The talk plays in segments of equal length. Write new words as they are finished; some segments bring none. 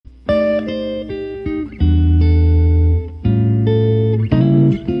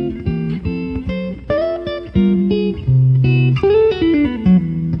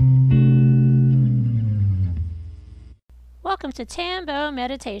Welcome to Tambo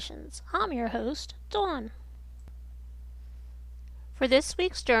Meditations. I'm your host, Dawn. For this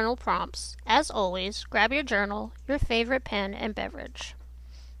week's journal prompts, as always, grab your journal, your favorite pen, and beverage.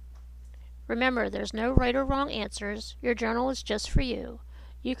 Remember, there's no right or wrong answers. Your journal is just for you.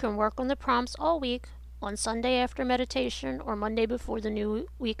 You can work on the prompts all week, on Sunday after meditation, or Monday before the new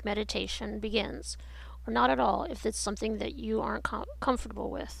week meditation begins, or not at all if it's something that you aren't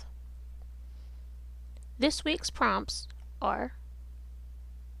comfortable with. This week's questions are: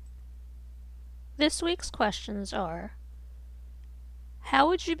 how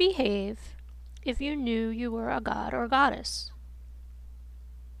would you behave if you knew you were a god or goddess?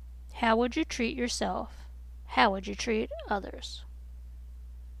 How would you treat yourself? How would you treat others?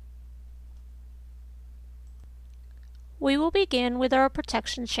 We will begin with our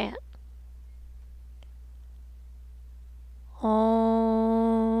protection chant.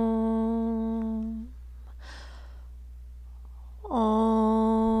 Om. Om.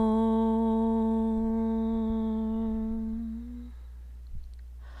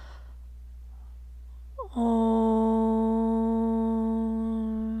 Om. Om.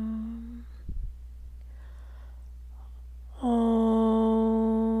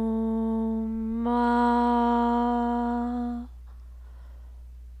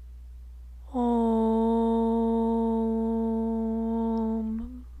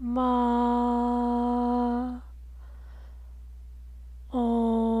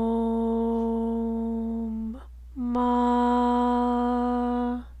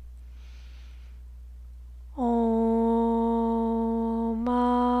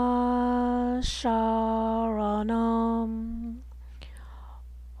 Sharanam.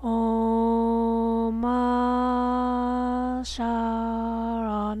 Om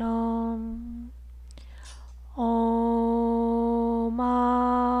Sharanam. Om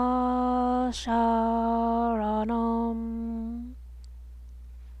Sharanam.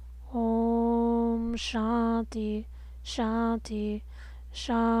 Om Shanti, Shanti,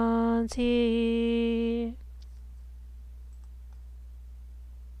 Shanti.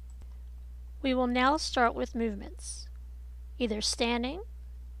 We will now start with movements, either standing,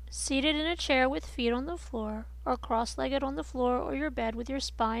 seated in a chair with feet on the floor, or cross-legged on the floor or your bed with your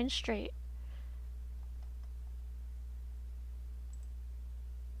spine straight.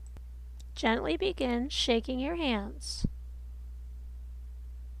 Gently begin shaking your hands,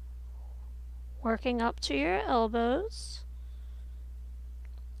 working up to your elbows,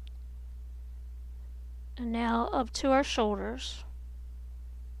 and now up to our shoulders.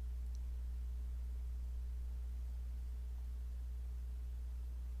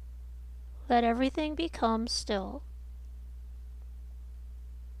 Let everything become still.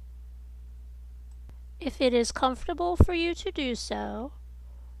 If it is comfortable for you to do so,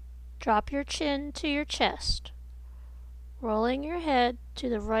 drop your chin to your chest, rolling your head to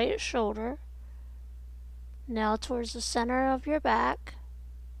the right shoulder, now towards the center of your back,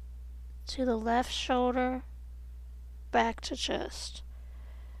 to the left shoulder, back to chest.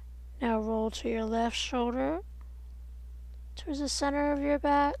 Now roll to your left shoulder, towards the center of your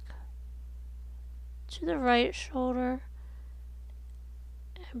back, to the right shoulder,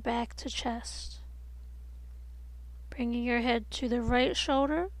 and back to chest. Bringing your head to the right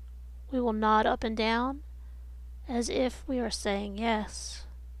shoulder, we will nod up and down as if we are saying yes.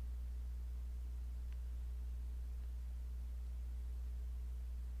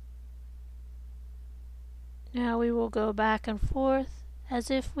 Now we will go back and forth as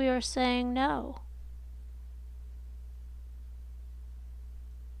if we are saying no.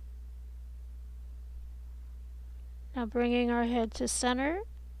 Now bringing our head to center,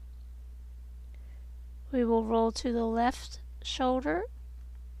 we will roll to the left shoulder,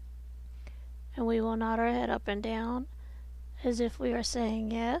 and we will nod our head up and down as if we are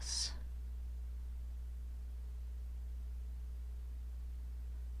saying yes.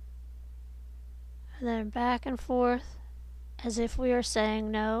 And then back and forth as if we are saying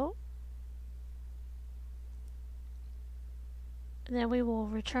no. And then we will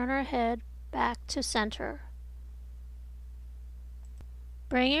return our head back to center.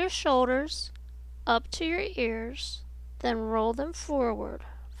 Bring your shoulders up to your ears, then roll them forward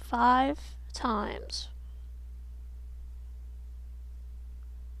 5 times.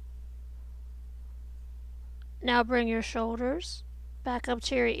 Now bring your shoulders back up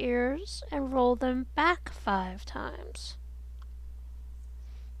to your ears and roll them back 5 times.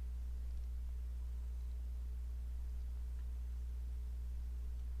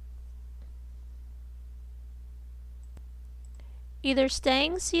 Either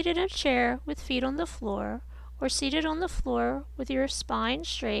staying seated in a chair with feet on the floor, or seated on the floor with your spine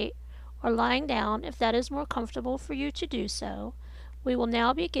straight, or lying down if that is more comfortable for you to do so. We will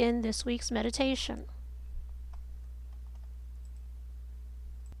now begin this week's meditation.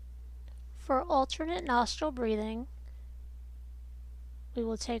 For alternate nostril breathing, we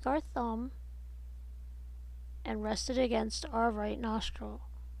will take our thumb and rest it against our right nostril,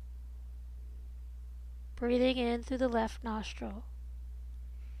 breathing in through the left nostril.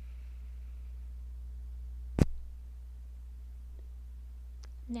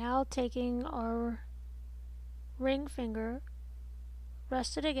 Now taking our ring finger,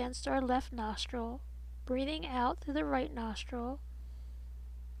 rest it against our left nostril, breathing out through the right nostril,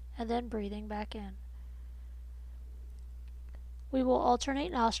 and then breathing back in. We will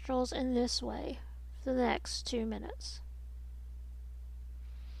alternate nostrils in this way for the next 2 minutes.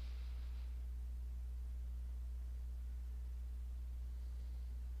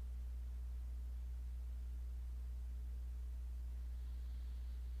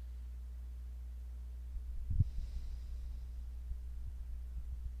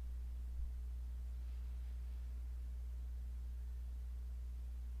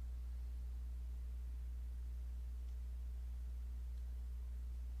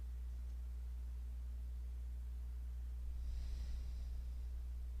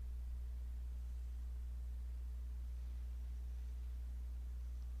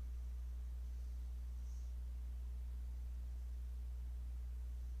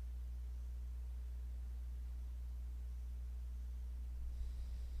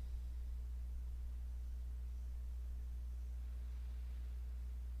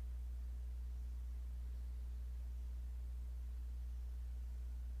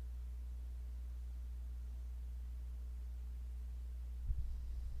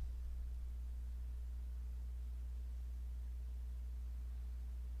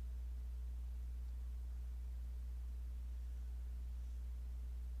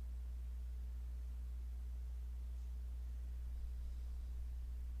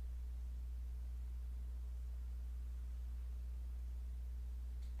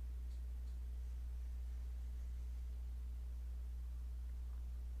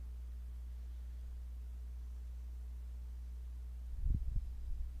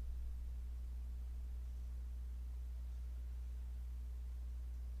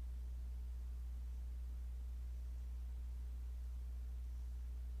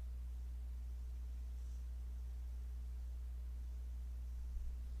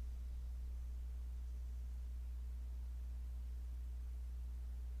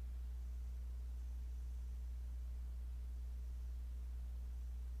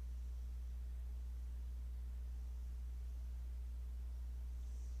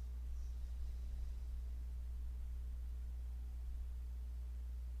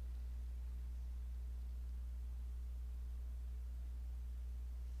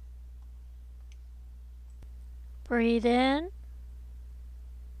 Breathe in,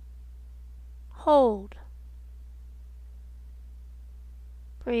 hold.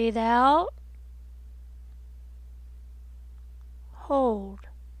 Breathe out, hold.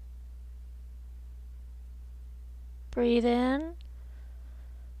 Breathe in,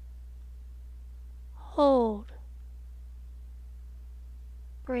 hold.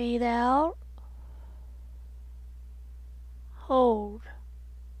 Breathe out, hold.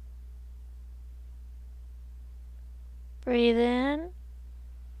 Breathe in,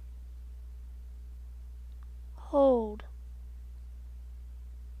 hold.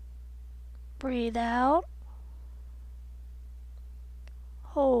 Breathe out,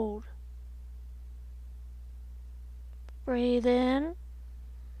 hold. Breathe in,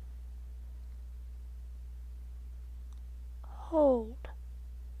 hold.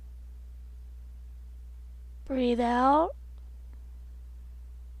 Breathe out,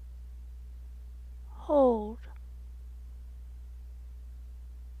 hold.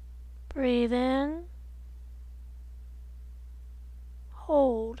 Breathe in,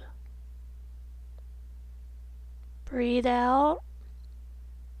 hold. Breathe out,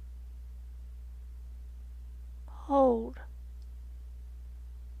 hold.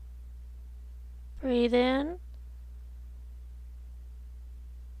 Breathe in,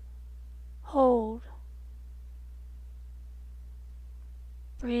 hold.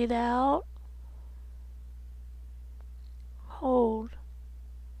 Breathe out, hold.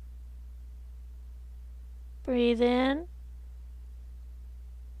 Breathe in,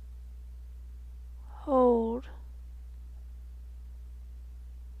 hold.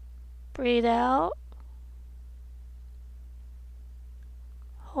 Breathe out,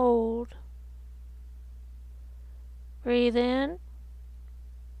 hold. Breathe in,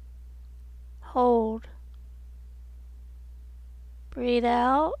 hold. Breathe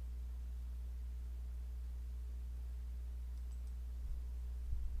out,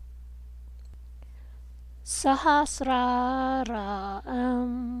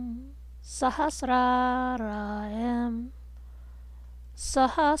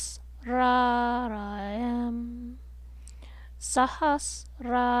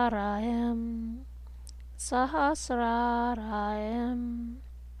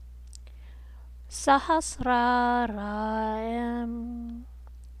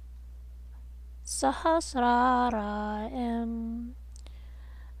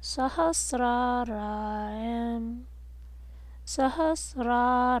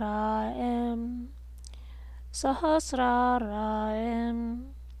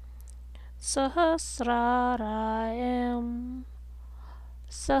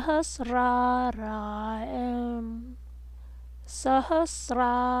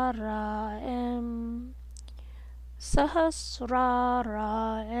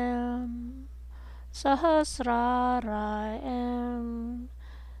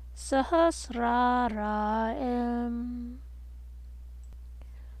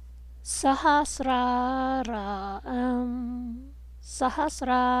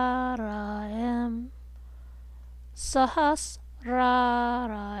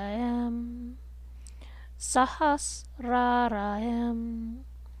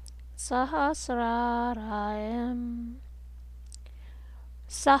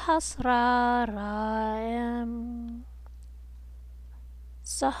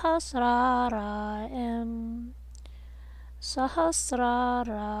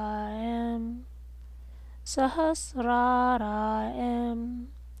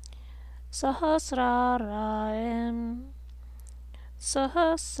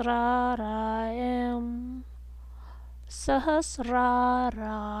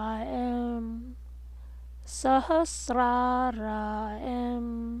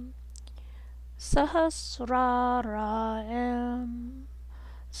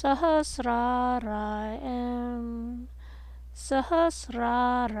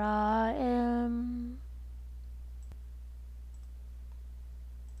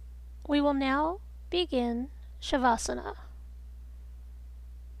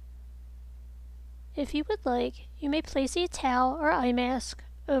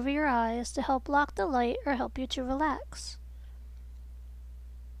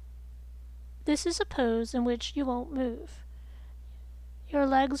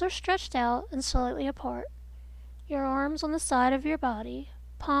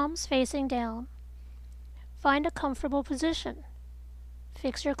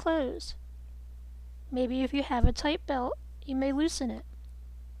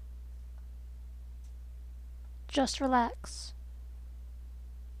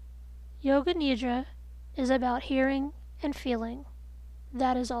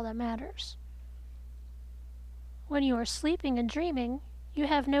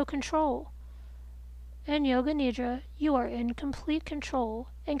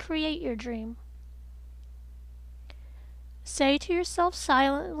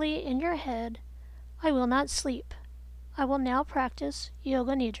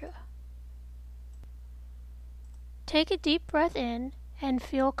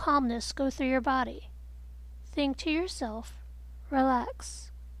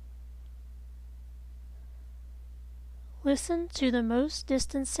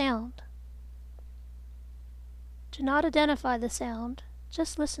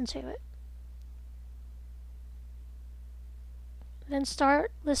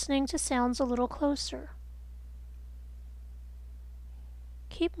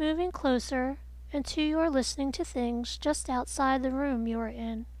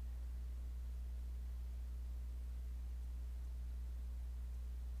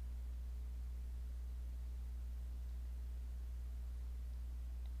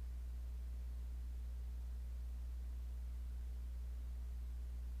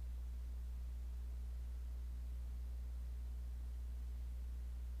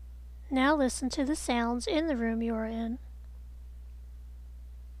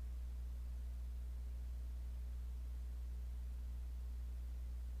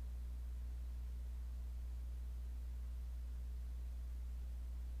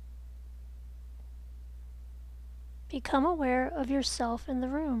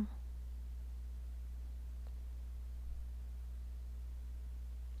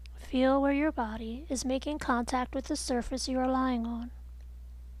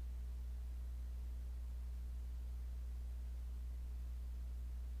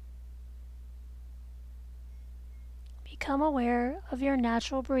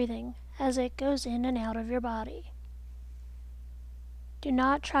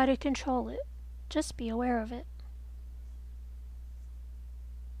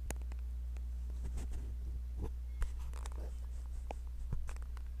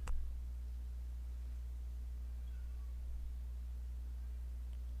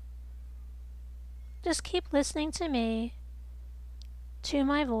 Just keep listening to me, to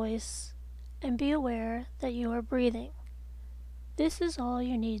my voice, and be aware that you are breathing. This is all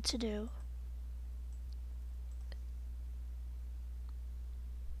you need to do.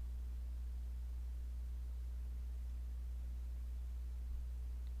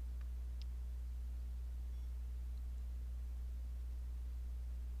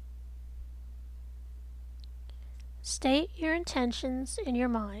 State your intentions in your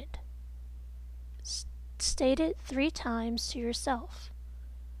mind. State it 3 times to yourself.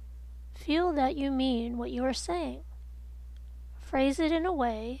 Feel that you mean what you are saying. Phrase it in a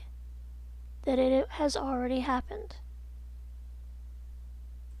way that it has already happened.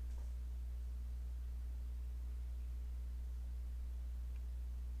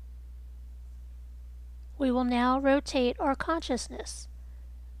 We will now rotate our consciousness.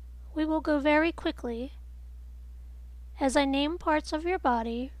 We will go very quickly. As I name parts of your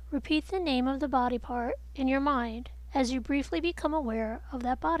body, repeat the name of the body part in your mind as you briefly become aware of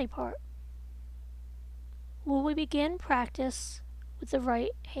that body part. We begin practice with the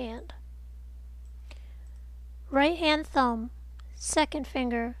right hand. Right hand thumb, second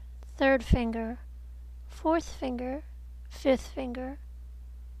finger, third finger, fourth finger, fifth finger,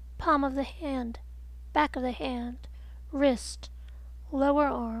 palm of the hand, back of the hand, wrist, lower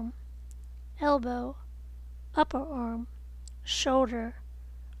arm, elbow, upper arm, shoulder,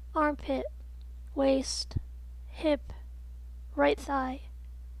 armpit, waist, hip, right thigh,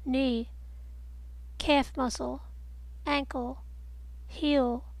 knee, calf muscle, ankle,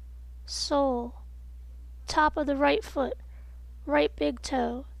 heel, sole, top of the right foot, right big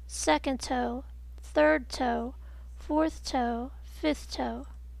toe, second toe, third toe, fourth toe, fifth toe.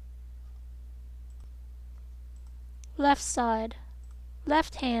 Left side,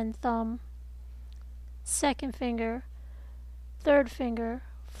 left hand thumb, second finger, third finger,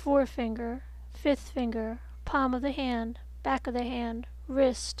 forefinger, fifth finger, palm of the hand, back of the hand,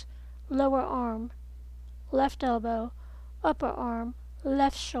 wrist, lower arm, left elbow, upper arm,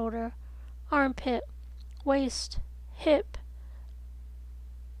 left shoulder, armpit, waist, hip,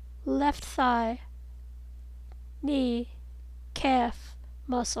 left thigh, knee, calf,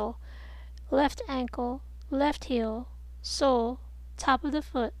 muscle, left ankle, left heel, sole, top of the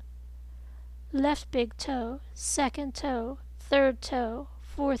foot, left big toe, second toe, third toe,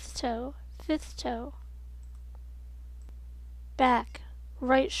 fourth toe, fifth toe. Back,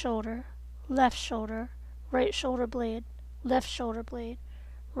 right shoulder, right shoulder blade, left shoulder blade,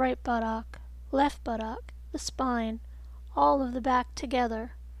 right buttock, left buttock, the spine, all of the back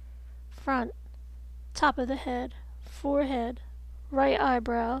together, front, top of the head, forehead, right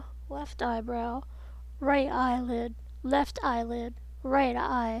eyebrow, left eyebrow, right eyelid, left eyelid, right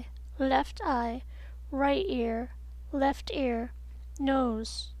eye, left eye, right ear, left ear,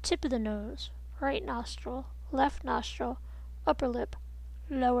 nose, tip of the nose, right nostril, left nostril, upper lip,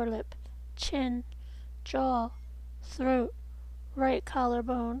 lower lip, chin, jaw, throat, right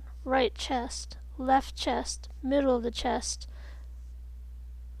collarbone, right chest, middle of the chest,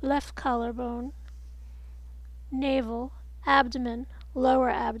 left collarbone, navel, abdomen, lower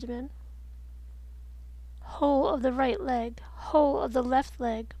abdomen, whole of the right leg, whole of the left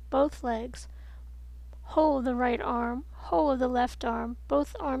leg, both legs, whole of the right arm, whole of the left arm,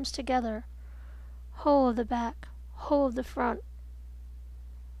 both arms together, whole of the back, whole of the front,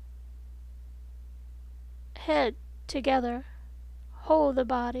 head together, whole of the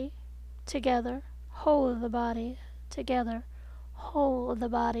body together, whole of the body together, whole of the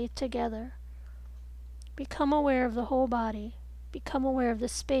body together. Become aware of the whole body. Become aware of the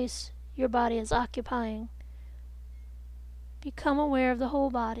space your body is occupying. Become aware of the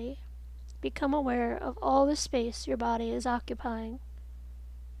whole body. Become aware of all the space your body is occupying.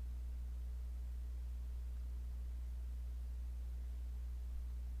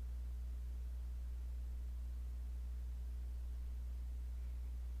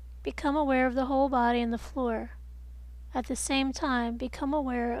 Become aware of the whole body and the floor. At the same time, become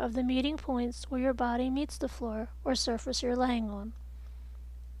aware of the meeting points where your body meets the floor or surface you're laying on.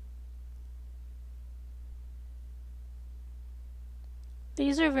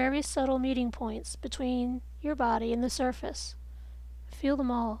 These are very subtle meeting points between your body and the surface. Feel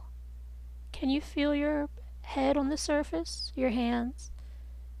them all. Can you feel your head on the surface, your hands?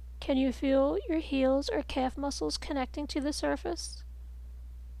 Can you feel your heels or calf muscles connecting to the surface?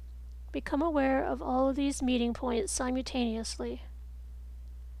 Become aware of all of these meeting points simultaneously.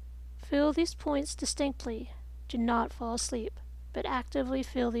 Feel these points distinctly. Do not fall asleep, but actively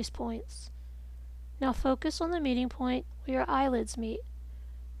feel these points. Now focus on the meeting point where your eyelids meet.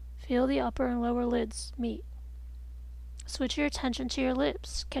 Feel the upper and lower lids meet. Switch your attention to your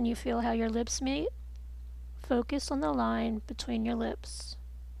lips. Can you feel how your lips meet? focus on the line between your lips.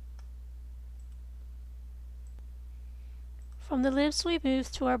 From the lips we move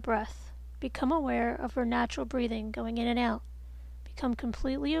to our breath. Become aware of our natural breathing going in and out. Become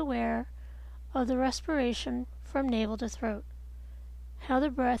completely aware of the respiration from navel to throat. How the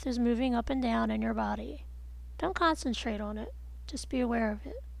breath is moving up and down in your body. Don't concentrate on it, just be aware of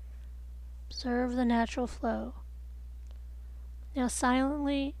it. Observe the natural flow. Now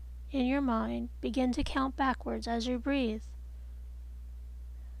silently in your mind, begin to count backwards as you breathe.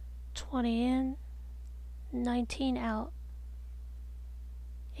 20 in, 19 out,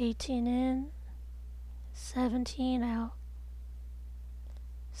 18 in, 17 out,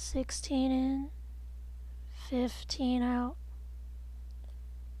 16 in, 15 out,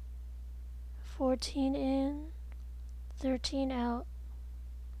 14 in, 13 out,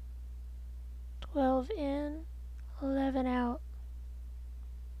 12 in, 11 out,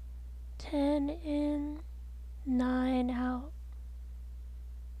 10 in, 9 out,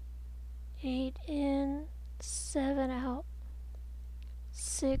 8 in, 7 out,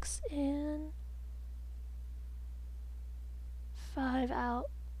 6 in, 5 out,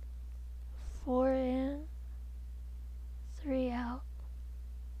 4 in, 3 out,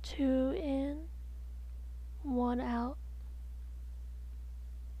 2 in, 1 out.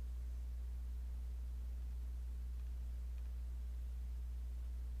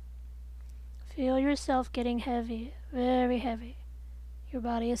 Feel yourself getting heavy, very heavy. Your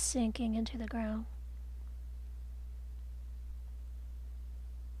body is sinking into the ground.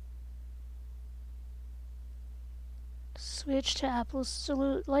 Switch to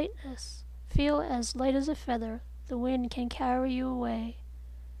absolute lightness. Feel as light as a feather. The wind can carry you away.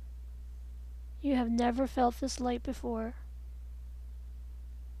 You have never felt this light before.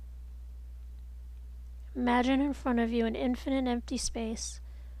 Imagine in front of you an infinite empty space.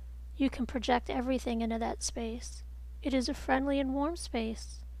 You can project everything into that space. It is a friendly and warm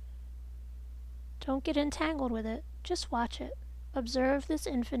space. Don't get entangled with it. Just watch it. Observe this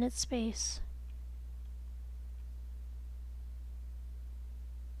infinite space.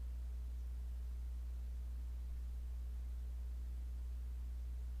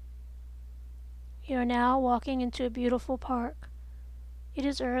 You are now walking into a beautiful park. It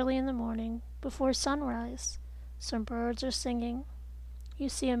is early in the morning, before sunrise. Some birds are singing. You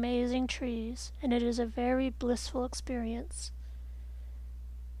see amazing trees, and it is a very blissful experience.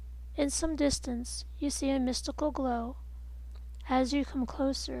 In some distance, you see a mystical glow. As you come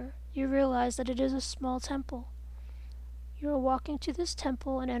closer, you realize that it is a small temple. You are walking to this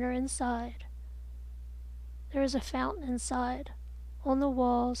temple and enter inside. There is a fountain inside. On the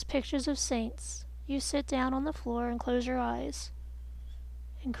walls, pictures of saints. You sit down on the floor and close your eyes.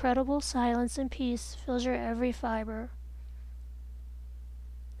 Incredible silence and peace fills your every fiber.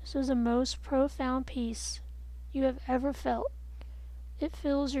 This is the most profound peace you have ever felt. It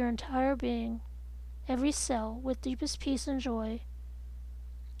fills your entire being, every cell, with deepest peace and joy.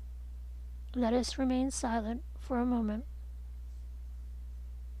 Let us remain silent for a moment.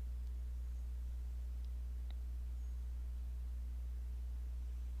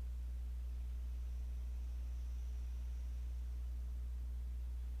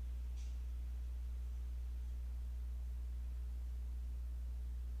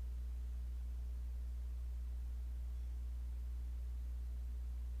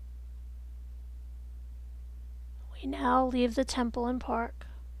 We now leave the temple and park.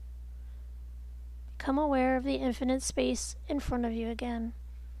 Become aware of the infinite space in front of you again.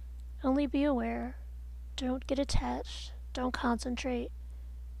 Only be aware. Don't get attached. Don't concentrate.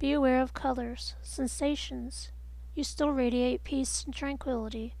 Be aware of colors, sensations. You still radiate peace and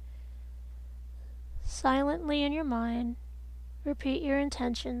tranquility. Silently in your mind, repeat your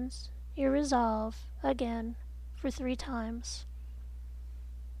intentions, your resolve, again, for 3 times.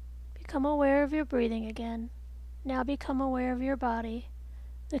 Become aware of your breathing again. Now become aware of your body,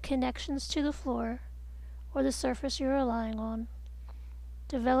 the connections to the floor, or the surface you are lying on.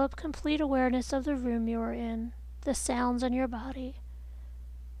 Develop complete awareness of the room you are in, the sounds in your body.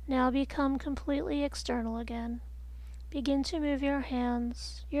 Now become completely external again. Begin to move your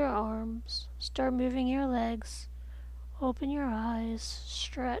hands, your arms, start moving your legs. Open your eyes,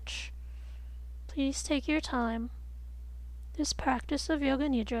 stretch. Please take your time. This practice of Yoga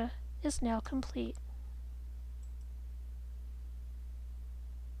Nidra is now complete.